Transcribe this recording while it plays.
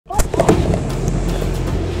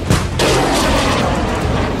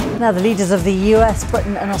Now, the leaders of the US,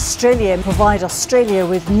 Britain and Australia provide Australia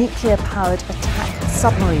with nuclear-powered attack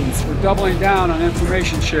submarines. We're doubling down on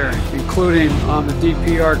information sharing, including on the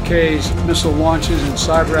DPRK's missile launches and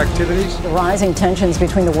cyber activities. The rising tensions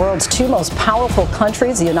between the world's two most powerful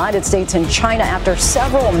countries, the United States and China, after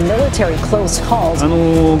several military close calls.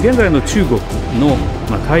 現在の中国の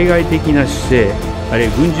対外的な姿勢、あるい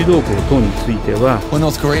は軍事動向等については、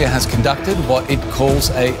North Korea has conducted what it calls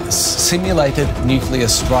a simulated nuclear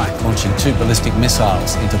strike, launching 2 ballistic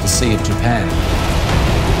missiles into the Sea of Japan.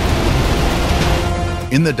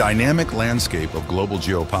 In the dynamic landscape of global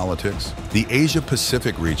geopolitics, the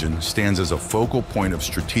Asia-Pacific region stands as a focal point of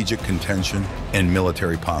strategic contention and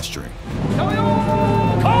military posturing.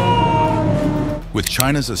 With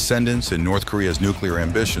China's ascendance and North Korea's nuclear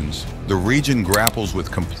ambitions, the region grapples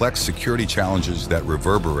with complex security challenges that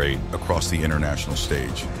reverberate across the international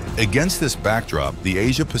stage. Against this backdrop, the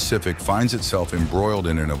Asia-Pacific finds itself embroiled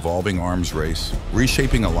in an evolving arms race,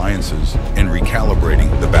 reshaping alliances, and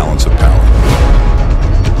recalibrating the balance of power.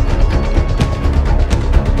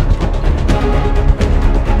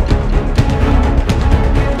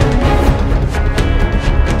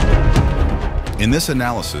 In this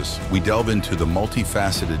analysis, we delve into the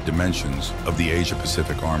multifaceted dimensions of the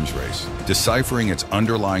Asia-Pacific arms race, deciphering its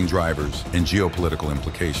underlying drivers and geopolitical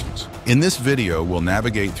implications. In this video, we'll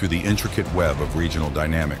navigate through the intricate web of regional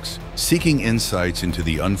dynamics, seeking insights into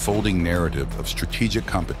the unfolding narrative of strategic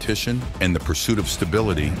competition and the pursuit of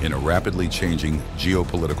stability in a rapidly changing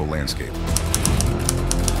geopolitical landscape.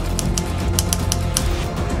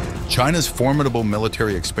 China's formidable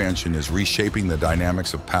military expansion is reshaping the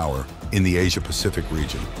dynamics of power in the Asia-Pacific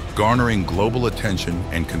region, garnering global attention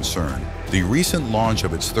and concern. The recent launch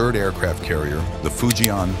of its third aircraft carrier, the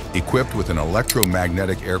Fujian, equipped with an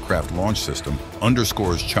electromagnetic aircraft launch system,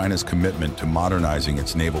 underscores China's commitment to modernizing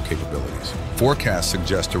its naval capabilities. Forecasts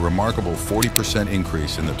suggest a remarkable 40%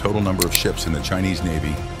 increase in the total number of ships in the Chinese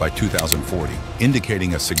Navy by 2040,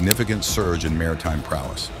 indicating a significant surge in maritime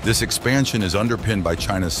prowess. This expansion is underpinned by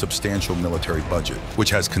China's substantial military budget,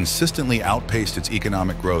 which has consistently outpaced its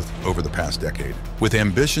economic growth over the past decade. With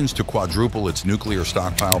ambitions to quadruple its nuclear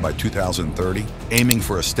stockpile by 2030, aiming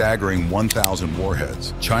for a staggering 1,000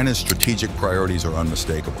 warheads, China's strategic priorities are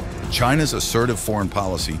unmistakable. China's assertive foreign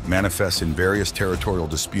policy manifests in various territorial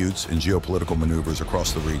disputes and geopolitical maneuvers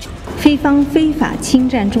across the region. 非方非法侵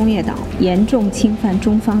占中业岛，严重侵犯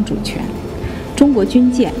中方主权。中国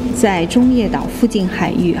军舰在中业岛附近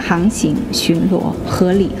海域航行巡逻，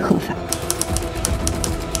合理合法。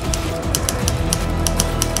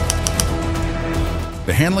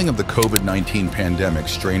 The handling of the COVID-19 pandemic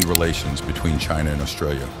strained relations between China and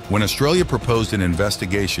Australia. When Australia proposed an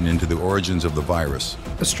investigation into the origins of the virus,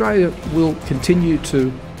 Australia will continue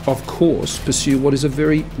to, of course, pursue what is a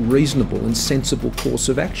very reasonable and sensible course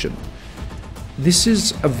of action. This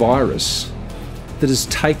is a virus that has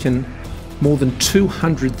taken more than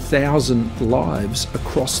 200,000 lives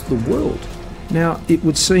across the world. Now, it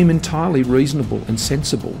would seem entirely reasonable and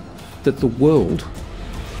sensible that the world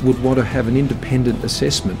would want to have an independent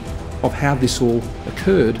assessment of how this all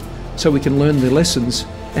occurred so we can learn the lessons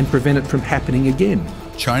and prevent it from happening again.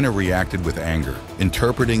 China reacted with anger,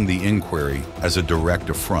 interpreting the inquiry as a direct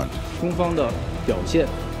affront.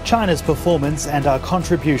 China's performance and our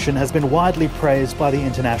contribution has been widely praised by the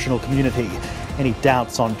international community. Any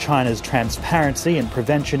doubts on China's transparency in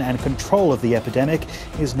prevention and control of the epidemic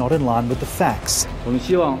is not in line with the facts.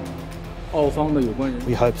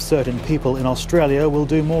 We hope certain people in Australia will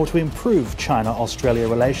do more to improve China-Australia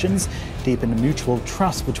relations, deepen mutual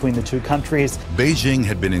trust between the two countries. Beijing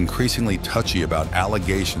had been increasingly touchy about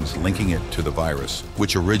allegations linking it to the virus,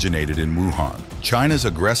 which originated in Wuhan. China's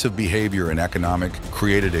aggressive behavior and economic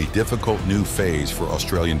created a difficult new phase for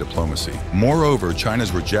Australian diplomacy. Moreover,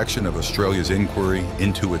 China's rejection of Australia's inquiry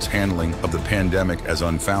into its handling of the pandemic as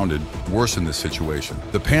unfounded worsened the situation.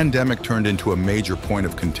 The pandemic turned into a major point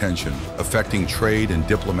of contention, affecting trade and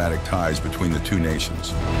diplomatic ties between the two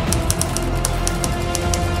nations.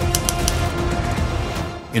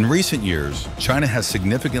 In recent years, China has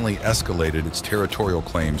significantly escalated its territorial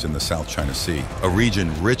claims in the South China Sea, a region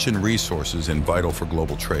rich in resources and vital for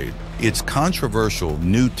global trade. Its controversial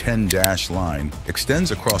New 10-Dash Line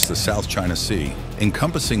extends across the South China Sea,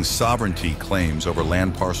 encompassing sovereignty claims over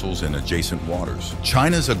land parcels in adjacent waters.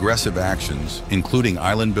 China's aggressive actions, including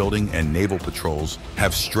island building and naval patrols,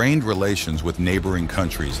 have strained relations with neighboring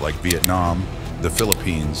countries like Vietnam, the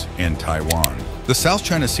Philippines, and Taiwan. The South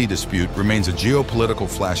China Sea dispute remains a geopolitical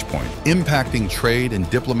flashpoint, impacting trade and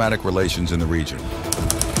diplomatic relations in the region.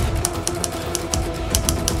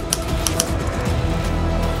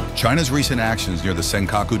 China's recent actions near the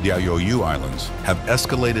Senkaku Diaoyu Islands have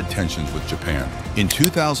escalated tensions with Japan. In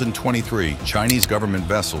 2023, Chinese government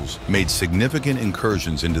vessels made significant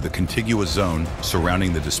incursions into the contiguous zone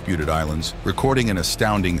surrounding the disputed islands, recording an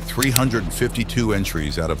astounding 352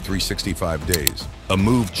 entries out of 365 days, a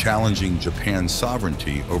move challenging Japan's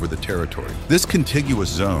sovereignty over the territory. This contiguous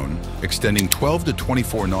zone, extending 12 to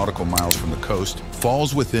 24 nautical miles from the coast,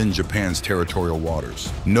 falls within Japan's territorial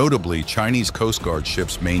waters. Notably, Chinese Coast Guard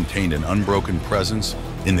ships maintained an unbroken presence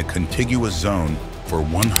in the contiguous zone for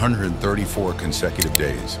 134 consecutive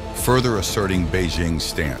days, further asserting Beijing's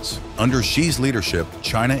stance. Under Xi's leadership,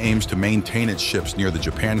 China aims to maintain its ships near the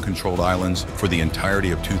Japan-controlled islands for the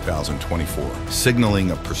entirety of 2024,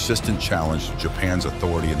 signaling a persistent challenge to Japan's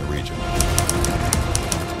authority in the region.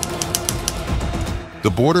 The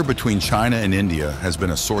border between China and India has been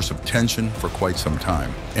a source of tension for quite some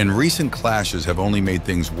time, and recent clashes have only made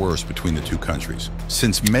things worse between the two countries.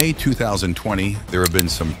 Since May 2020, there have been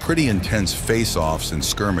some pretty intense face-offs and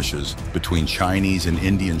skirmishes between Chinese and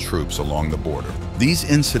Indian troops along the border. These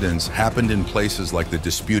incidents happened in places like the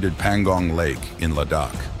disputed Pangong Lake in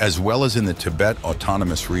Ladakh, as well as in the Tibet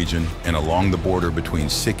Autonomous Region and along the border between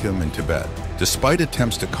Sikkim and Tibet. Despite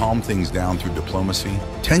attempts to calm things down through diplomacy,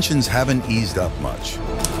 tensions haven't eased up much.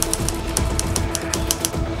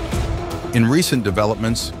 In recent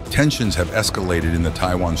developments, tensions have escalated in the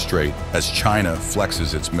Taiwan Strait as China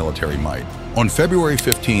flexes its military might. On February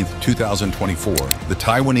 15, 2024, the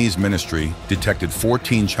Taiwanese ministry detected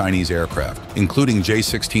 14 Chinese aircraft, including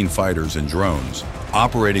J-16 fighters and drones,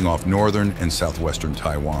 operating off northern and southwestern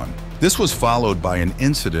Taiwan. This was followed by an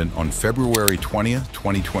incident on February 20,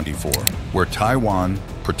 2024, where Taiwan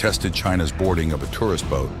protested China's boarding of a tourist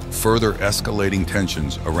boat, further escalating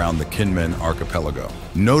tensions around the Kinmen archipelago.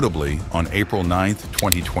 Notably, on April 9,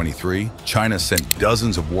 2023, China sent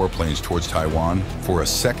dozens of warplanes towards Taiwan for a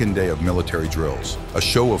second day of military drills, a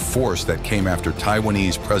show of force that came after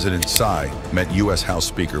Taiwanese President Tsai met U.S. House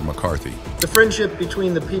Speaker McCarthy. The friendship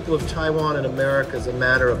between the people of Taiwan and America is a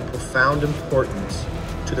matter of profound importance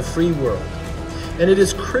to the free world, and it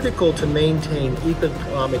is critical to maintain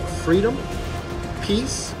economic freedom,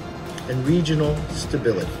 peace, and regional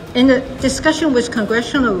stability. In the discussion with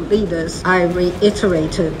congressional leaders, I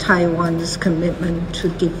reiterated Taiwan's commitment to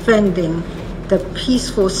defending the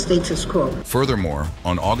peaceful status quo. Furthermore,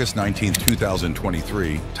 on August 19,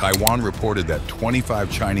 2023, Taiwan reported that 25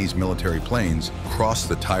 Chinese military planes crossed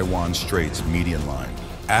the Taiwan Strait's median line,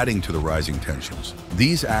 adding to the rising tensions.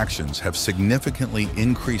 These actions have significantly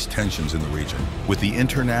increased tensions in the region, with the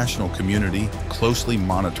international community closely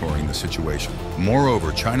monitoring the situation.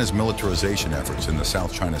 Moreover, China's militarization efforts in the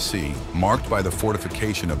South China Sea, marked by the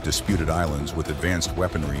fortification of disputed islands with advanced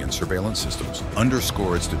weaponry and surveillance systems,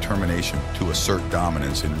 underscore its determination to assert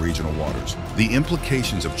dominance in regional waters. The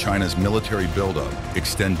implications of China's military buildup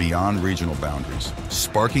extend beyond regional boundaries,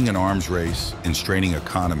 sparking an arms race and straining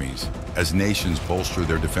economies as nations bolster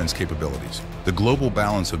their defense capabilities. The global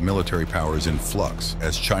balance of military power is in flux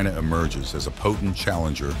as China emerges as a potent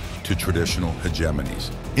challenger to traditional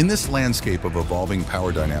hegemonies. In this landscape of evolving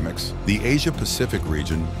power dynamics, the Asia-Pacific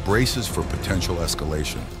region braces for potential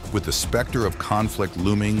escalation, with the specter of conflict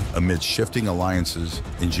looming amid shifting alliances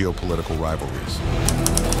and geopolitical rivalries.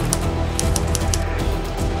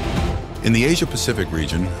 In the Asia-Pacific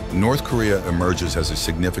region, North Korea emerges as a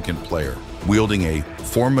significant player, wielding a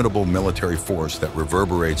formidable military force that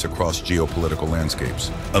reverberates across geopolitical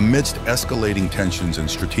landscapes. Amidst escalating tensions and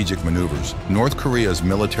strategic maneuvers, North Korea's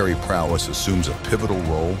military prowess assumes a pivotal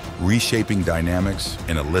role, reshaping dynamics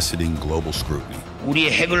and eliciting global scrutiny.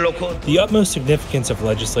 The utmost significance of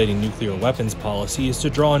legislating nuclear weapons policy is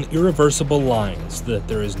to draw on irreversible lines that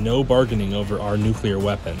there is no bargaining over our nuclear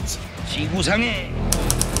weapons.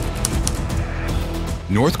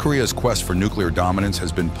 North Korea's quest for nuclear dominance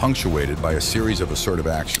has been punctuated by a series of assertive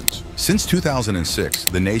actions. Since 2006,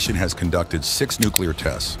 the nation has conducted 6 nuclear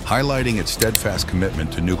tests, highlighting its steadfast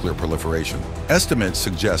commitment to nuclear proliferation. Estimates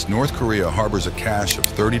suggest North Korea harbors a cache of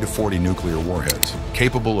 30 to 40 nuclear warheads,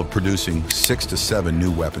 capable of producing 6 to 7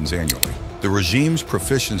 new weapons annually. The regime's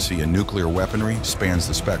proficiency in nuclear weaponry spans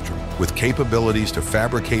the spectrum, with capabilities to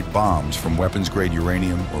fabricate bombs from weapons-grade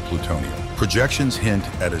uranium or plutonium. Projections hint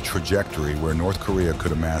at a trajectory where North Korea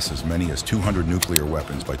could amass as many as 200 nuclear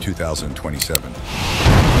weapons by 2027.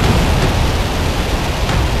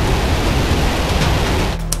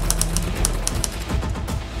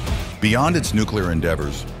 Beyond its nuclear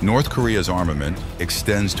endeavors, North Korea's armament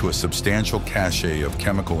extends to a substantial cache of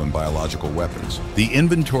chemical and biological weapons. The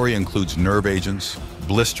inventory includes nerve agents,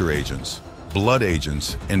 blister agents, blood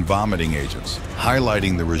agents, and vomiting agents,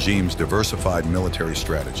 highlighting the regime's diversified military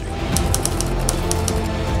strategy.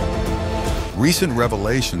 Recent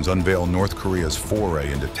revelations unveil North Korea's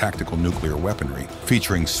foray into tactical nuclear weaponry,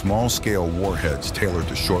 featuring small-scale warheads tailored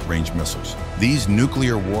to short-range missiles. These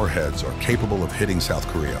nuclear warheads are capable of hitting South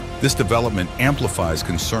Korea. This development amplifies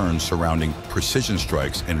concerns surrounding precision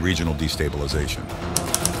strikes and regional destabilization.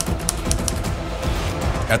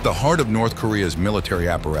 At the heart of North Korea's military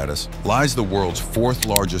apparatus lies the world's fourth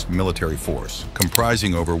largest military force,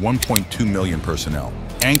 comprising over 1.2 million personnel.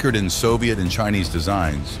 Anchored in Soviet and Chinese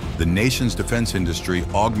designs, the nation's defense industry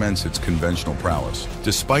augments its conventional prowess.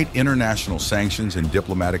 Despite international sanctions and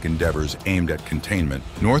diplomatic endeavors aimed at containment,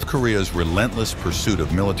 North Korea's relentless pursuit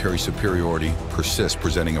of military superiority persists,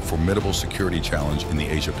 presenting a formidable security challenge in the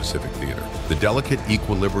Asia-Pacific theater. The delicate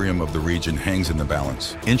equilibrium of the region hangs in the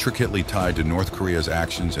balance, intricately tied to North Korea's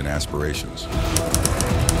actions and aspirations.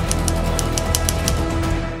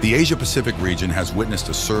 The Asia-Pacific region has witnessed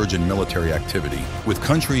a surge in military activity, with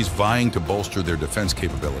countries vying to bolster their defense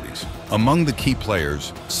capabilities. Among the key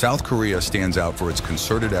players, South Korea stands out for its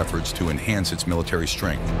concerted efforts to enhance its military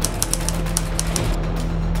strength.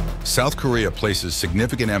 South Korea places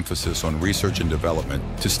significant emphasis on research and development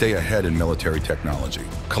to stay ahead in military technology.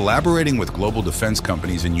 Collaborating with global defense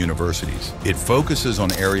companies and universities, it focuses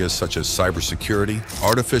on areas such as cybersecurity,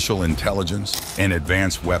 artificial intelligence, and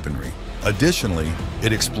advanced weaponry. Additionally,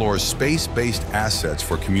 it explores space-based assets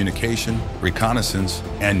for communication, reconnaissance,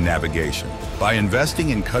 and navigation. By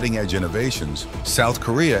investing in cutting-edge innovations, South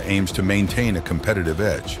Korea aims to maintain a competitive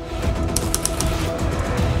edge.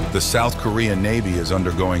 The South Korean Navy is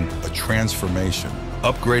undergoing a transformation.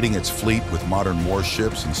 Upgrading its fleet with modern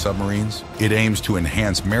warships and submarines, it aims to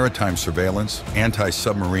enhance maritime surveillance,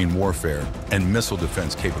 anti-submarine warfare, and missile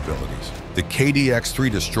defense capabilities. The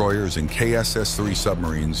KDX-3 destroyers and KSS-3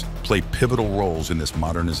 submarines play pivotal roles in this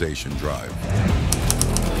modernization drive.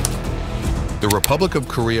 The Republic of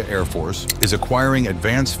Korea Air Force is acquiring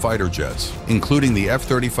advanced fighter jets, including the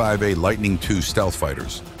F-35A Lightning II stealth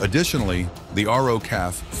fighters. Additionally, the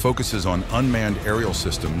ROCAF focuses on unmanned aerial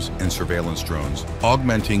systems and surveillance drones,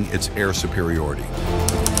 augmenting its air superiority.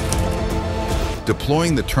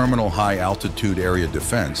 Deploying the Terminal High Altitude Area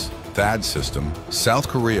Defense THAAD system, South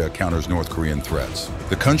Korea counters North Korean threats.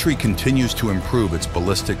 The country continues to improve its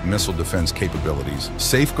ballistic missile defense capabilities,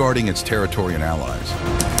 safeguarding its territorial allies.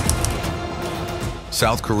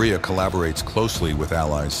 South Korea collaborates closely with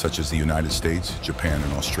allies such as the United States, Japan,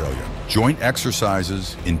 and Australia. Joint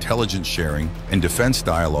exercises, intelligence sharing, and defense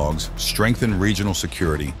dialogues strengthen regional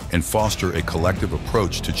security and foster a collective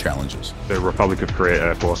approach to challenges. The Republic of Korea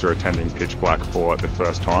Air Force are attending Pitch Black for the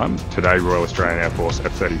first time. Today, Royal Australian Air Force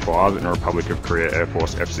F-35 and Republic of Korea Air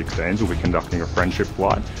Force F-16s will be conducting a friendship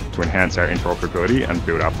flight to enhance our interoperability and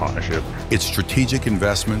build our partnership. Its strategic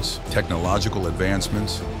investments, technological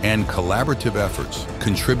advancements, and collaborative efforts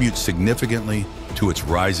contribute significantly to its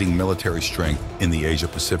rising military strength in the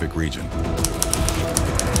Asia-Pacific region.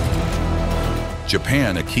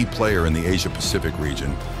 Japan, a key player in the Asia-Pacific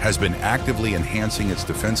region, has been actively enhancing its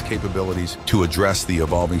defense capabilities to address the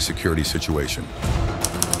evolving security situation.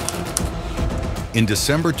 In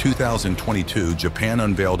December 2022, Japan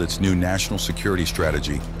unveiled its new National Security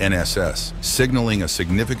Strategy, NSS, signaling a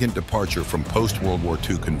significant departure from post-World War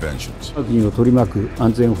II conventions.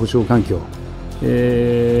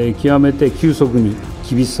 極めて急速に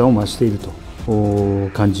厳しさを増していると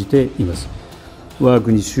感じています。我が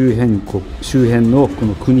国周辺のこ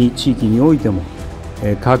の国地域においても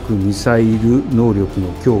核ミサイル能力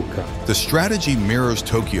の強化。The strategy mirrors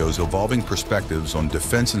Tokyo's evolving perspectives on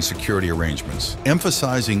defense and security arrangements,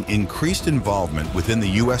 emphasizing increased involvement within the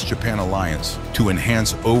U.S.-Japan alliance to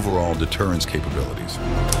enhance overall deterrence capabilities.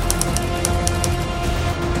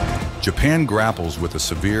 Japan grapples with a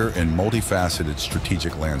severe and multifaceted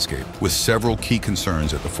strategic landscape, with several key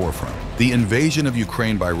concerns at the forefront. The invasion of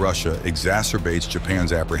Ukraine by Russia exacerbates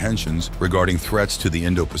Japan's apprehensions regarding threats to the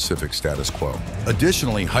Indo-Pacific status quo.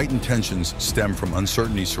 Additionally, heightened tensions stem from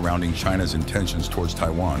uncertainty surrounding China's intentions towards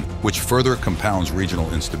Taiwan, which further compounds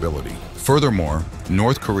regional instability. Furthermore,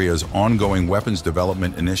 North Korea's ongoing weapons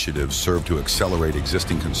development initiatives serve to accelerate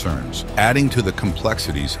existing concerns, adding to the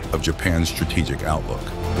complexities of Japan's strategic outlook.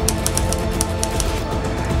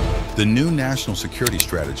 The new National Security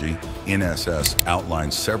Strategy, NSS,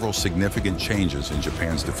 outlines several significant changes in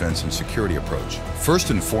Japan's defense and security approach. First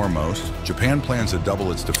and foremost, Japan plans to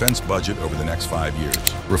double its defense budget over the next 5 years,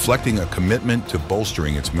 reflecting a commitment to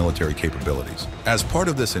bolstering its military capabilities. As part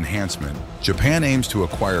of this enhancement, Japan aims to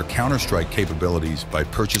acquire counter-strike capabilities by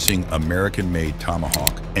purchasing American-made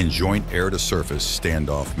Tomahawk and joint air-to-surface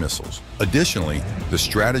standoff missiles. Additionally, the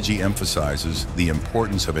strategy emphasizes the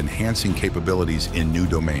importance of enhancing capabilities in new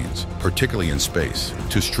domains, efforts, particularly in space.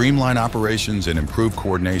 To streamline operations and improve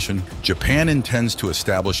coordination, Japan intends to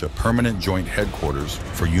establish a permanent joint headquarters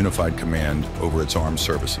for unified command over its armed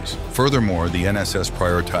services. Furthermore, the NSS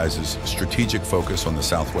prioritizes strategic focus on the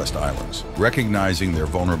Southwest Islands, recognizing their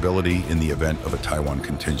vulnerability in the event of a Taiwan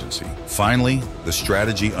contingency. Finally, the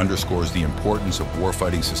strategy underscores the importance of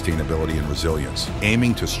warfighting sustainability and resilience,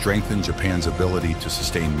 aiming to strengthen Japan's ability to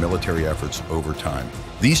sustain military efforts over time.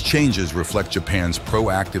 These changes reflect Japan's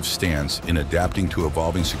proactive stance in adapting to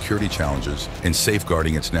evolving security challenges and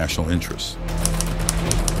safeguarding its national interests.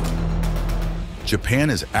 Japan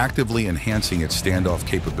is actively enhancing its standoff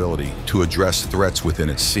capability to address threats within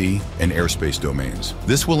its sea and airspace domains.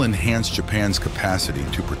 This will enhance Japan's capacity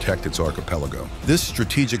to protect its archipelago. This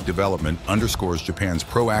strategic development underscores Japan's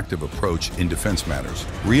proactive approach in defense matters,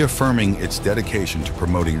 reaffirming its dedication to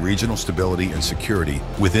promoting regional stability and security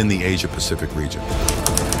within the Asia-Pacific region.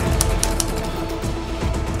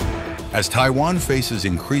 As Taiwan faces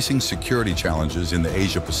increasing security challenges in the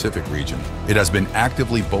Asia-Pacific region, it has been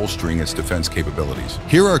actively bolstering its defense capabilities.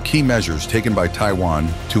 Here are key measures taken by Taiwan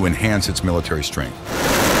to enhance its military strength.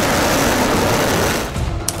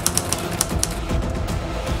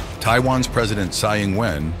 Taiwan's President Tsai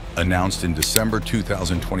Ing-wen announced in December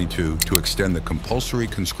 2022 to extend the compulsory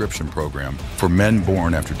conscription program for men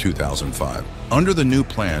born after 2005. Under the new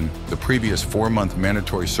plan, the previous 4-month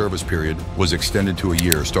mandatory service period was extended to a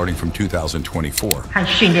year starting from 2024. 和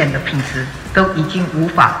训练的品质都已经无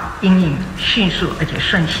法因应迅速而且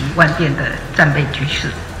瞬息万变的战备局势，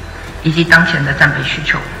以及当前的战备需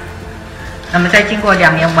求。那么，在经过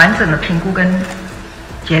2年完整的评估跟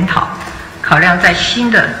检讨。 考量在新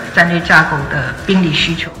的战略架构的兵力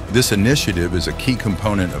需求。 This initiative is a key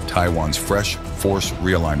component of Taiwan's Fresh Force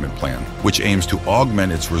Realignment Plan, which aims to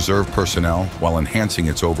augment its reserve personnel while enhancing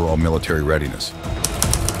its overall military readiness.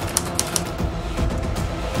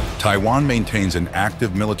 Taiwan maintains an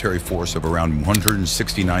active military force of around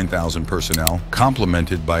 169,000 personnel,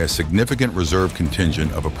 complemented by a significant reserve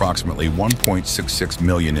contingent of approximately 1.66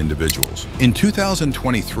 million individuals. In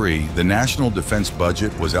 2023, the national defense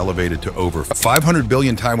budget was elevated to over 500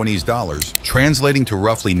 billion Taiwanese dollars, translating to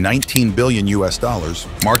roughly 19 billion US dollars,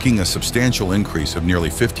 marking a substantial increase of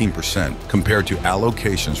nearly 15% compared to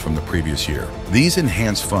allocations from the previous year. These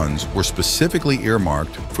enhanced funds were specifically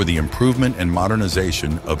earmarked for the improvement and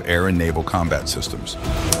modernization of air and naval combat systems.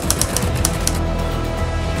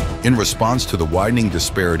 In response to the widening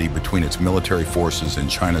disparity between its military forces and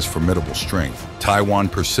China's formidable strength, Taiwan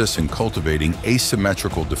persists in cultivating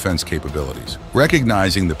asymmetrical defense capabilities.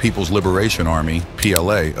 Recognizing the People's Liberation Army,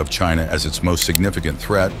 PLA, of China as its most significant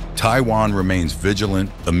threat, Taiwan remains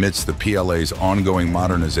vigilant amidst the PLA's ongoing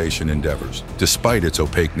modernization endeavors, despite its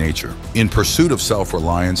opaque nature. In pursuit of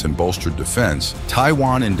self-reliance and bolstered defense,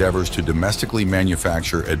 Taiwan endeavors to domestically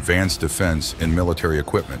manufacture advanced defense and military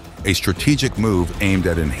equipment, a strategic move aimed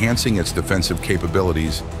at enhancing its defensive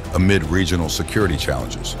capabilities amid regional security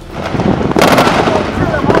challenges.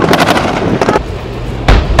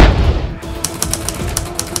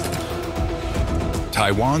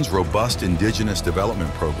 Taiwan's robust indigenous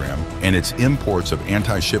development program and its imports of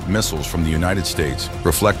anti-ship missiles from the United States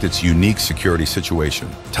reflect its unique security situation.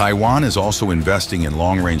 Taiwan is also investing in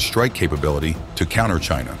long-range strike capability to counter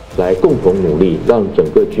China. 来共同努力，让整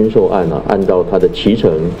个军售案按照它的期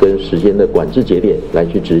程跟时间的管制节点来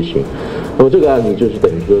去执行。那么这个案子就是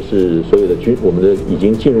等于说是所有的我们的已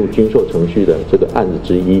经进入军售程序的这个案子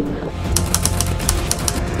之一。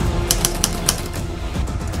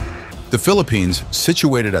 The Philippines,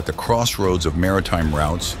 situated at the crossroads of maritime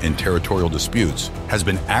routes and territorial disputes, has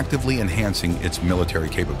been actively enhancing its military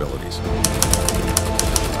capabilities.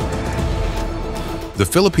 The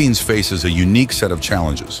Philippines faces a unique set of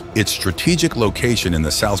challenges. Its strategic location in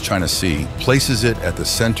the South China Sea places it at the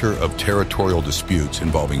center of territorial disputes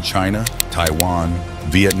involving China, Taiwan,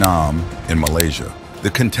 Vietnam, and Malaysia. The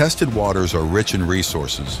contested waters are rich in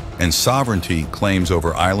resources, and sovereignty claims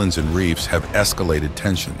over islands and reefs have escalated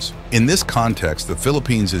tensions. In this context, the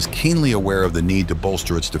Philippines is keenly aware of the need to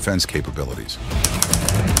bolster its defense capabilities.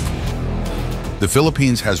 The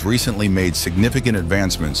Philippines has recently made significant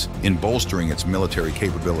advancements in bolstering its military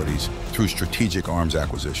capabilities through strategic arms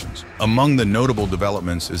acquisitions. Among the notable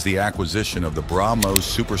developments is the acquisition of the BrahMos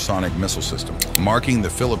supersonic missile system, marking the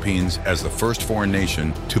Philippines as the first foreign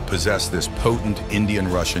nation to possess this potent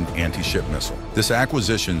Indian-Russian anti-ship missile. This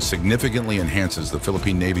acquisition significantly enhances the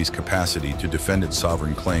Philippine Navy's capacity to defend its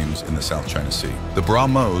sovereign claims in the South China Sea. The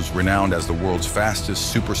BrahMos, renowned as the world's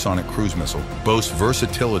fastest supersonic cruise missile, boasts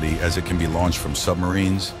versatility as it can be launched from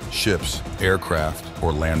submarines, ships, aircraft,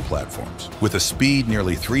 or land platforms. With a speed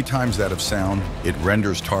nearly 3 times that of sound, it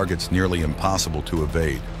renders targets nearly impossible to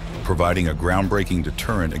evade. providing a groundbreaking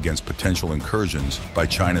deterrent against potential incursions by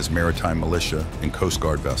China's maritime militia and Coast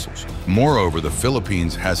Guard vessels. Moreover, the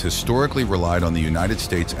Philippines has historically relied on the United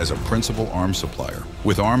States as a principal arms supplier,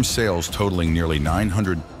 with arms sales totaling nearly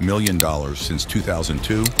 $900 million since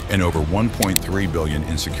 2002 and over $1.3 billion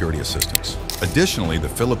in security assistance. Additionally, the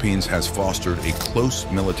Philippines has fostered a close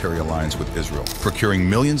military alliance with Israel, procuring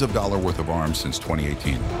millions of dollars worth of arms since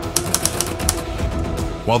 2018.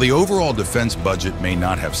 While the overall defense budget may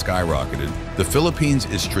not have skyrocketed, the Philippines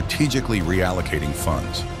is strategically reallocating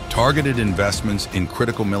funds. Targeted investments in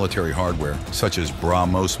critical military hardware, such as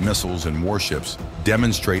BrahMos missiles and warships,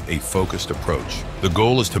 demonstrate a focused approach. The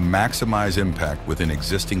goal is to maximize impact within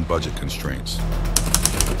existing budget constraints.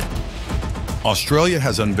 Australia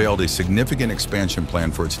has unveiled a significant expansion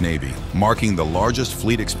plan for its Navy, marking the largest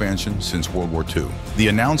fleet expansion since World War II. The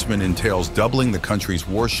announcement entails doubling the country's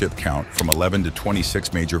warship count from 11 to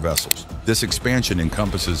 26 major vessels. This expansion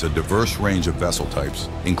encompasses a diverse range of vessel types,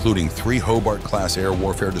 including 3 Hobart-class air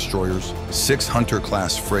warfare destroyers, 6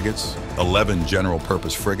 Hunter-class frigates, 11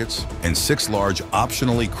 general-purpose frigates, and 6 large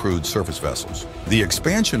optionally crewed surface vessels. The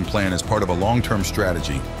expansion plan is part of a long-term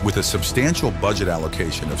strategy with a substantial budget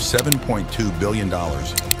allocation of $7.2 billion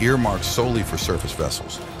earmarked solely for surface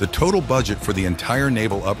vessels. The total budget for the entire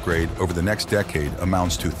naval upgrade over the next decade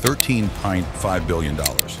amounts to $13.5 billion.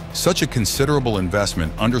 Such a considerable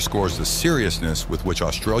investment underscores the seriousness with which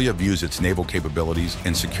Australia views its naval capabilities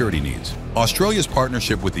and security needs. Australia's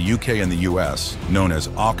partnership with the UK and the US, known as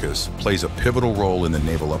AUKUS, plays a pivotal role in the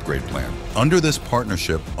naval upgrade plan. Under this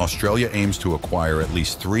partnership, Australia aims to acquire at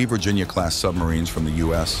least 3 Virginia-class submarines from the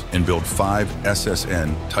US and build 5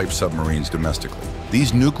 SSN-type submarines domestically.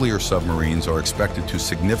 These nuclear submarines are expected to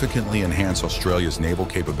significantly enhance Australia's naval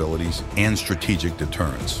capabilities and strategic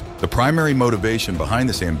deterrence. The primary motivation behind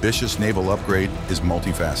this ambitious naval upgrade is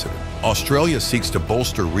multifaceted. Australia seeks to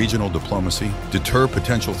bolster regional diplomacy, deter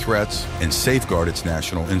potential threats, and safeguard its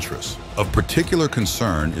national interests. Of particular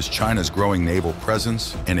concern is China's growing naval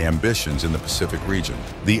presence and ambitions in the Pacific region.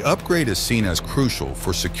 The upgrade is seen as crucial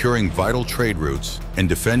for securing vital trade routes and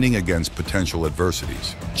defending against potential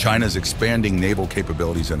adversities. China's expanding naval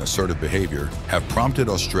capabilities and assertive behavior have prompted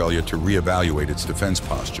Australia to reevaluate its defense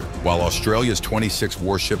posture. While Australia's 26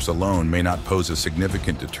 warships alone may not pose a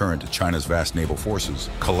significant deterrent to China's vast naval forces,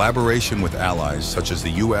 collaboration with allies such as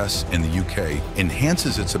the US and the UK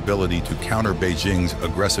enhances its ability to counter Beijing's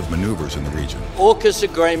aggressive maneuvers in the region. AUKUS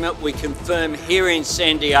agreement we confirm here in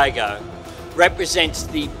San Diego represents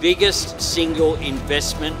the biggest single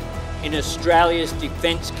investment in Australia's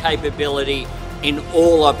defence capability in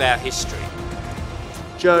all of our history.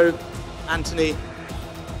 Joe, Anthony,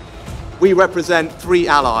 we represent 3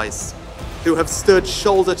 allies who have stood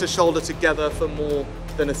shoulder to shoulder together for more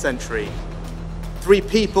than a century. 3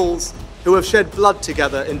 peoples who have shed blood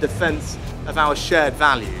together in defence of our shared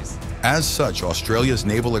values. As such, Australia's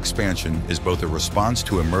naval expansion is both a response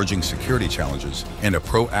to emerging security challenges and a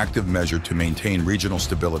proactive measure to maintain regional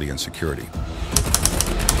stability and security.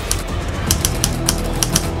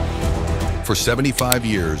 For 75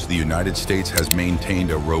 years, the United States has maintained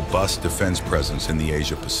a robust defense presence in the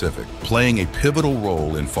Asia-Pacific, playing a pivotal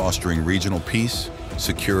role in fostering regional peace,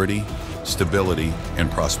 security, stability, and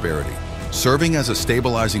prosperity. Serving as a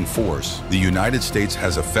stabilizing force, the United States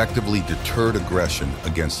has effectively deterred aggression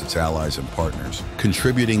against its allies and partners,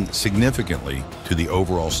 contributing significantly to the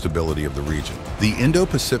overall stability of the region. The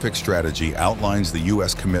Indo-Pacific strategy outlines the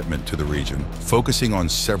U.S. commitment to the region, focusing on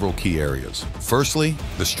several key areas. Firstly,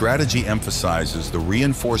 the strategy emphasizes the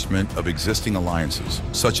reinforcement of existing alliances,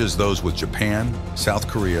 such as those with Japan, South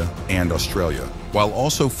Korea, and Australia, while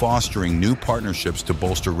also fostering new partnerships to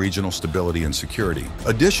bolster regional stability and security.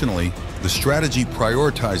 Additionally, the strategy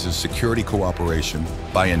prioritizes security cooperation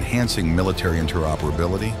by enhancing military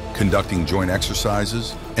interoperability, conducting joint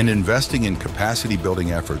exercises, and investing in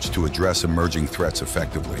capacity-building efforts to address emerging threats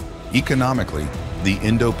effectively. Economically, the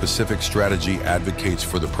Indo-Pacific strategy advocates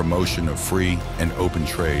for the promotion of free and open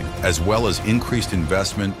trade, as well as increased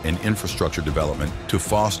investment and infrastructure development to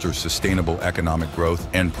foster sustainable economic growth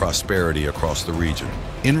and prosperity across the region.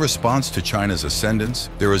 In response to China's ascendance,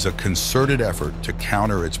 there is a concerted effort to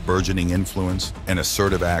counter its burgeoning influence and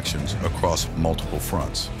assertive actions across multiple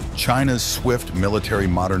fronts. China's swift military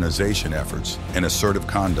modernization efforts and assertive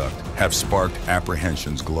conduct have sparked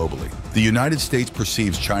apprehensions globally. The United States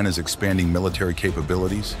perceives China's expanding military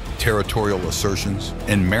capabilities, territorial assertions,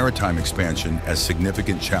 and maritime expansion as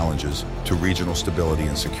significant challenges to regional stability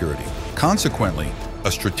and security. Consequently,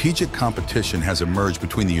 a strategic competition has emerged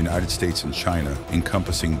between the United States and China,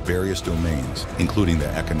 encompassing various domains, including the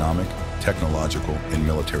economic, technological, and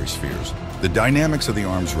military spheres. The dynamics of the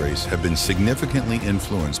arms race have been significantly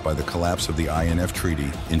influenced by the collapse of the INF Treaty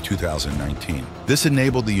in 2019. This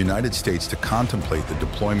enabled the United States to contemplate the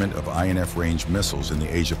deployment of INF-range missiles in the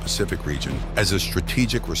Asia-Pacific region as a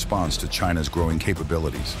strategic response to China's growing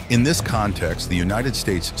capabilities. In this context, the United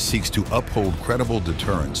States seeks to uphold credible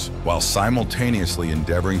deterrence while simultaneously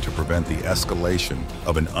endeavoring to prevent the escalation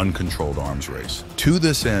of an uncontrolled arms race. To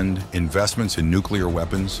this end, investments in nuclear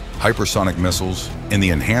weapons, hypersonic missiles, and the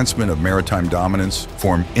enhancement of maritime dominance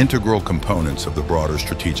form integral components of the broader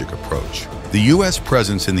strategic approach. The U.S.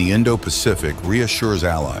 presence in the Indo-Pacific reassures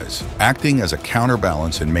allies, acting as a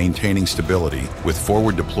counterbalance in maintaining stability with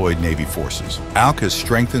forward-deployed Navy forces. AUKUS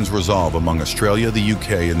strengthens resolve among Australia, the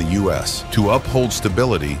UK, and the U.S. to uphold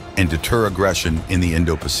stability and deter aggression in the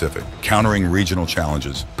Indo-Pacific, countering regional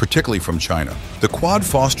challenges, particularly from China. The Quad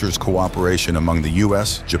fosters cooperation among the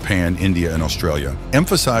U.S., Japan, India, and Australia,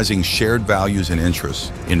 emphasizing shared values and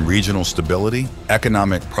interests in regional stability,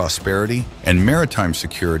 economic prosperity, and maritime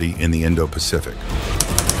security in the Indo-Pacific.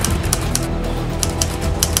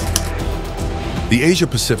 The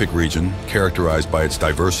Asia-Pacific region, characterized by its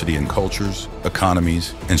diversity in cultures,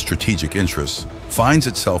 economies, and strategic interests, finds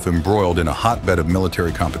itself embroiled in a hotbed of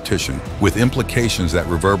military competition with implications that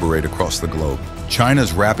reverberate across the globe.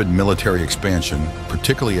 China's rapid military expansion,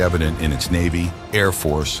 particularly evident in its Navy, Air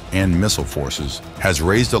Force, and missile forces, has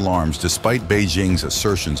raised alarms despite Beijing's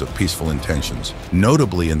assertions of peaceful intentions,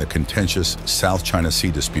 notably in the contentious South China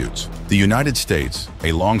Sea disputes. The United States,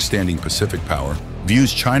 a long-standing Pacific power,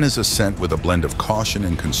 views China's ascent with a blend of caution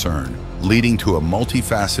and concern, leading to a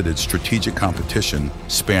multifaceted strategic competition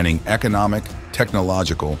spanning economic,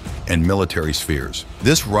 technological, and military spheres.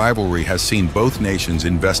 This rivalry has seen both nations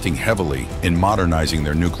investing heavily in modernizing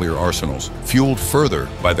their nuclear arsenals, fueled further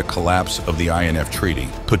by the collapse of the INF Treaty,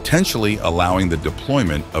 potentially allowing the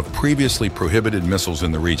deployment of previously prohibited missiles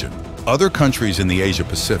in the region. Other countries in the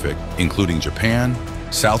Asia-Pacific, including Japan,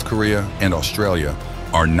 South Korea, and Australia,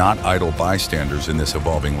 are not idle bystanders in this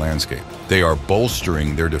evolving landscape. They are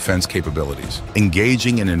bolstering their defense capabilities,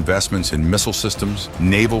 engaging in investments in missile systems,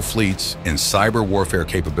 naval fleets, and cyber warfare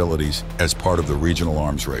capabilities as part of the regional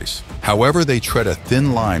arms race. However, they tread a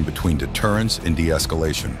thin line between deterrence and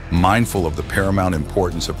de-escalation, mindful of the paramount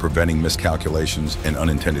importance of preventing miscalculations and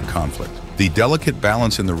unintended conflict. The delicate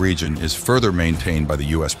balance in the region is further maintained by the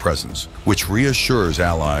U.S. presence, which reassures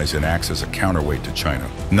allies and acts as a counterweight to China.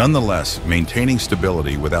 Nonetheless, maintaining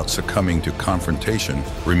stability without succumbing to confrontation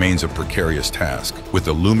remains a precarious task, with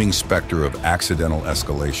the looming specter of accidental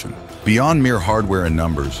escalation. Beyond mere hardware and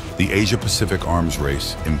numbers, the Asia-Pacific arms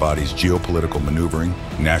race embodies geopolitical maneuvering,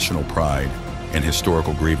 national pride, and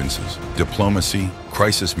historical grievances. Diplomacy,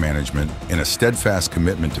 crisis management, and a steadfast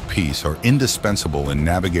commitment to peace are indispensable in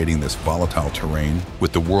navigating this volatile terrain,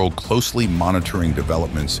 with the world closely monitoring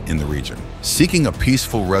developments in the region. Seeking a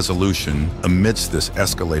peaceful resolution amidst this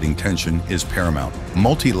escalating tension is paramount.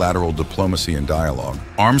 Multilateral diplomacy and dialogue,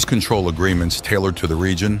 arms control agreements tailored to the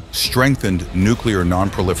region, strengthened nuclear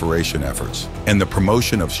non-proliferation efforts, and the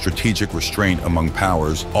promotion of strategic restraint among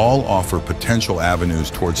powers all offer potential avenues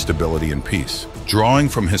towards stability and peace. Drawing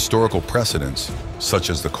from historical precedents, such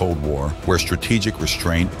as the Cold War, where strategic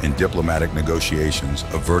restraint and diplomatic negotiations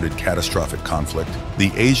averted catastrophic conflict,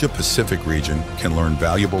 the Asia-Pacific region can learn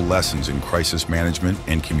valuable lessons in crisis management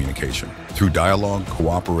and communication. Through dialogue,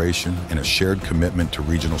 cooperation, and a shared commitment to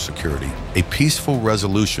regional security, a peaceful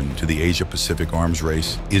resolution to the Asia-Pacific arms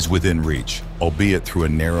race is within reach, albeit through a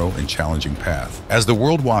narrow and challenging path. As the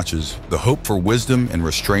world watches, the hope for wisdom and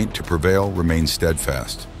restraint to prevail remains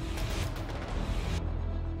steadfast.